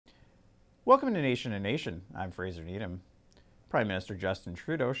Welcome to Nation and Nation. I'm Fraser Needham. Prime Minister Justin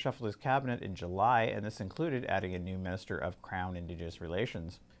Trudeau shuffled his cabinet in July, and this included adding a new Minister of Crown-Indigenous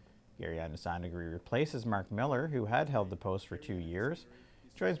Relations. Anandasangaree replaces Mark Miller, who had held the post for 2 years.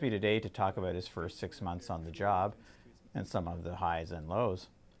 He joins me today to talk about his first 6 months on the job and some of the highs and lows.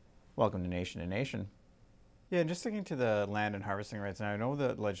 Welcome to Nation and Nation. Yeah, and just sticking to the land and harvesting rights, now I know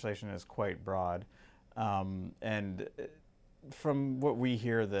the legislation is quite broad, and from what we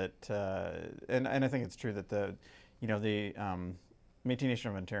hear that, and I think it's true that the Métis Nation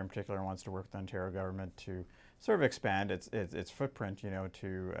of Ontario in particular wants to work with the Ontario government to sort of expand its footprint, to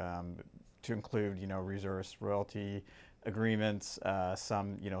include, resource royalty agreements,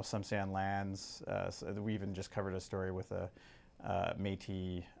 some say on lands. So we even just covered a story with a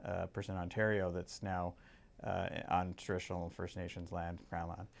Métis person in Ontario that's now on traditional First Nations land, Crown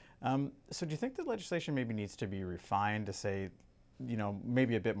land. So do you think the legislation maybe needs to be refined to say,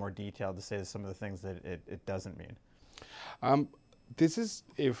 maybe a bit more detailed to say some of the things that it doesn't mean? This is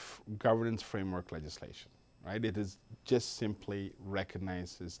if governance framework legislation, right? It is just simply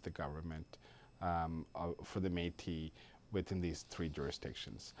recognizes the government for the Métis within these 3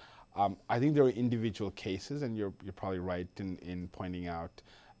 jurisdictions. I think there are individual cases, and you're probably right in pointing out,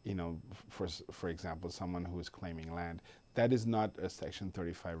 for example, someone who is claiming land. That is not a Section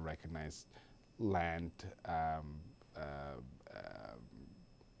 35 recognized land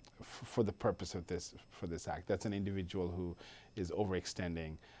for the purpose of this act. That's an individual who is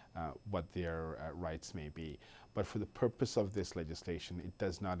overextending what their rights may be. But for the purpose of this legislation, it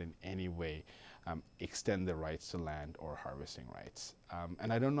does not in any way extend the rights to land or harvesting rights.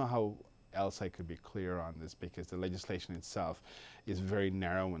 And I don't know how else I could be clear on this, because the legislation itself is very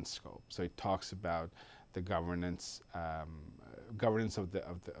narrow in scope. So it talks about the governance of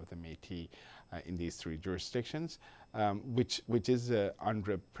the Métis in these 3 jurisdictions, which is a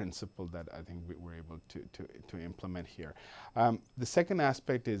UNDRIP principle that I think we're able to implement here. The second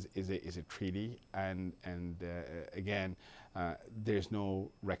aspect is a treaty, and again, there's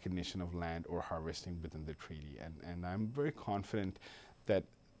no recognition of land or harvesting within the treaty, and I'm very confident that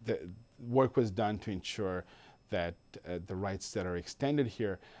the work was done to ensure that the rights that are extended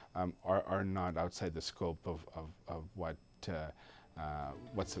here are not outside the scope of what's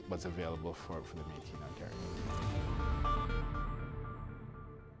available for the Métis in Ontario.